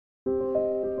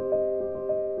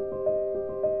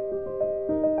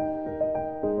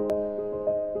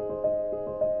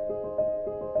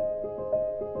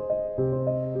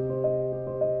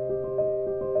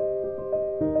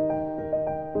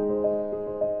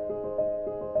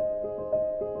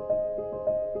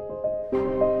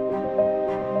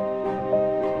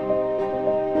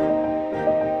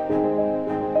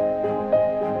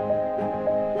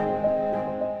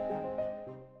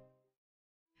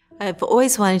I've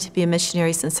always wanted to be a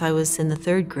missionary since I was in the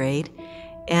 3rd grade,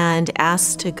 and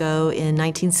asked to go in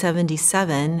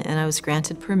 1977, and I was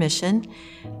granted permission.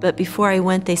 But before I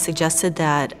went, they suggested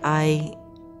that I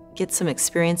get some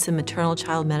experience in maternal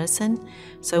child medicine.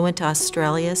 So I went to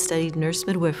Australia, studied nurse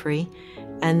midwifery,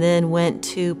 and then went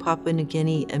to Papua New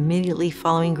Guinea immediately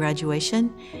following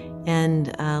graduation,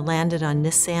 and landed on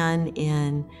Nissan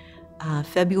in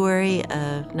February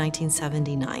of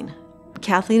 1979.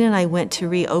 Kathleen and I went to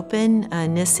reopen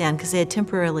Nissan because they had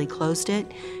temporarily closed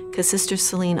it because Sister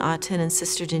Celine Otten and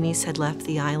Sister Denise had left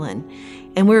the island.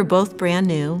 And we were both brand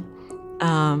new,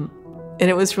 and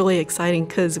it was really exciting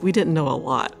because we didn't know a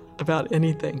lot about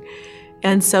anything.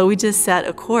 And so we just set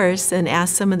a course and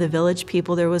asked some of the village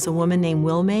people. There was a woman named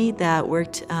Wilmay that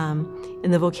worked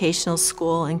in the vocational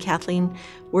school, and Kathleen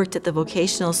worked at the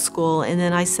vocational school, and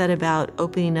then I set about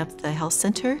opening up the health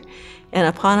center. And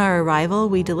upon our arrival,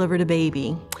 we delivered a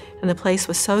baby. And the place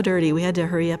was so dirty, we had to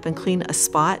hurry up and clean a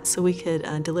spot so we could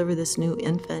deliver this new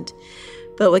infant.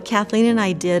 But what Kathleen and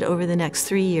I did over the next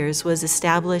 3 years was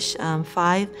establish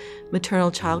 5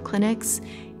 maternal child clinics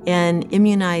and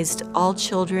immunized all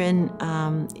children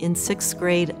in 6th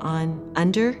grade on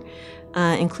under,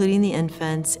 including the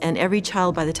infants, and every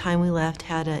child by the time we left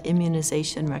had an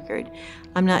immunization record.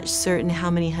 I'm not certain how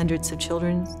many hundreds of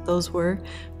children those were,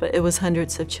 but it was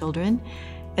hundreds of children.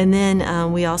 And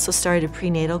then we also started a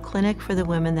prenatal clinic for the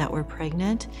women that were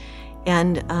pregnant.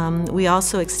 And we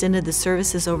also extended the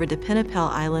services over to Pinnipel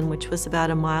Island, which was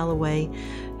about a mile away,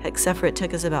 except for it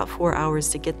took us about 4 hours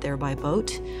to get there by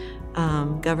boat,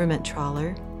 government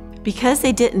trawler. Because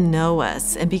they didn't know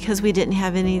us, and because we didn't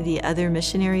have any of the other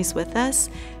missionaries with us,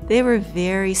 they were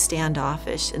very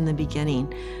standoffish in the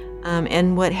beginning.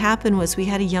 And what happened was we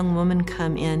had a young woman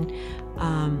come in.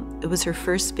 It was her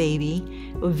first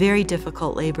baby, a very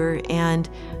difficult labor, and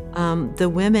the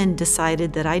women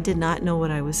decided that I did not know what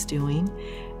I was doing,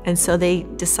 and so they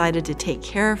decided to take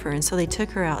care of her, and so they took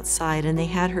her outside, and they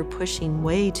had her pushing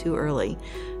way too early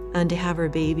to have her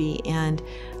baby, and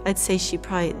I'd say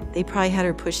they probably had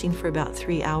her pushing for about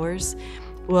 3 hours.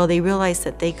 Well, they realized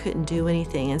that they couldn't do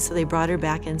anything, and so they brought her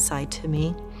back inside to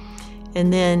me.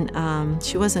 And then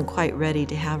she wasn't quite ready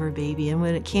to have her baby. And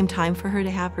when it came time for her to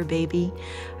have her baby,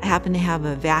 I happened to have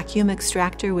a vacuum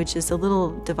extractor, which is a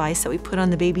little device that we put on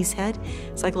the baby's head.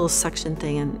 It's like a little suction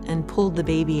thing, and pulled the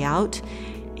baby out.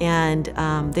 And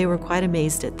they were quite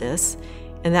amazed at this.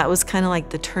 And that was kind of like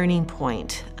the turning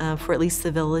point for at least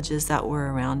the villages that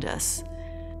were around us.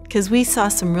 Because we saw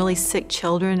some really sick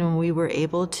children, and we were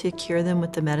able to cure them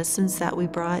with the medicines that we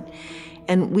brought.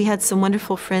 And we had some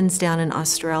wonderful friends down in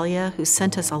Australia who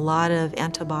sent us a lot of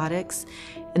antibiotics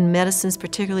and medicines,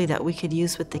 particularly that we could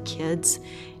use with the kids.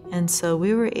 And so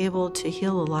we were able to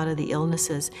heal a lot of the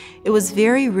illnesses. It was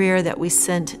very rare that we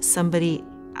sent somebody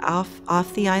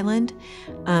off the island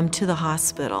to the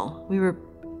hospital. We were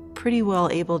pretty well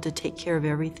able to take care of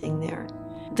everything there.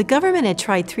 The government had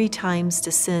tried 3 times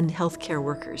to send healthcare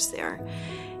workers there.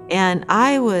 And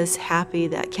I was happy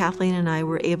that Kathleen and I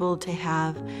were able to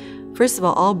have, first of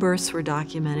all births were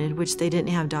documented, which they didn't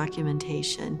have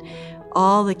documentation.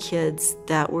 All the kids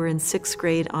that were in 6th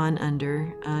grade on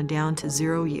under, down to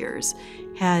 0 years,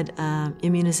 had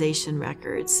immunization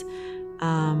records.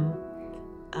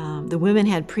 The women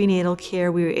had prenatal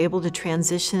care. We were able to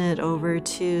transition it over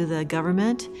to the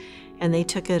government, and they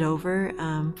took it over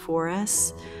for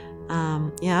us.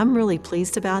 Yeah, I'm really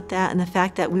pleased about that, and the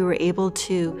fact that we were able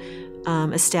to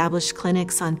establish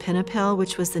clinics on Pinnipel,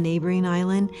 which was the neighboring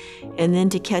island, and then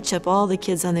to catch up all the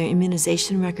kids on their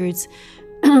immunization records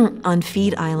on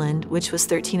Feed Island, which was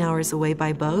 13 hours away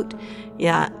by boat.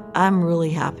 Yeah, I'm really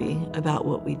happy about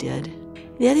what we did.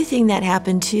 The other thing that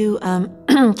happened too,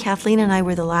 Kathleen and I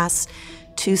were the last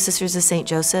 2 Sisters of St.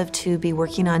 Joseph to be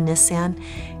working on Nissan,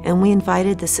 and we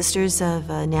invited the Sisters of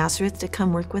Nazareth to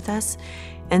come work with us.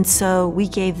 And so we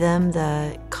gave them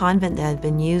the convent that had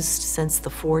been used since the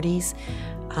 40s.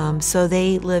 So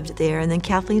they lived there. And then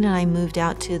Kathleen and I moved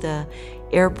out to the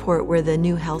airport where the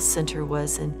new health center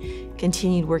was, and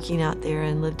continued working out there,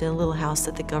 and lived in a little house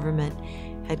that the government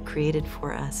had created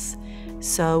for us.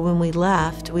 So when we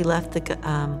left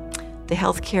the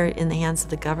health care in the hands of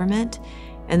the government,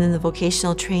 and then the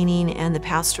vocational training and the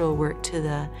pastoral work to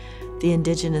the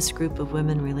indigenous group of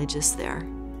women religious there.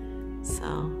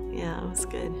 So yeah, it was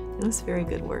good. It was very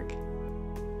good work.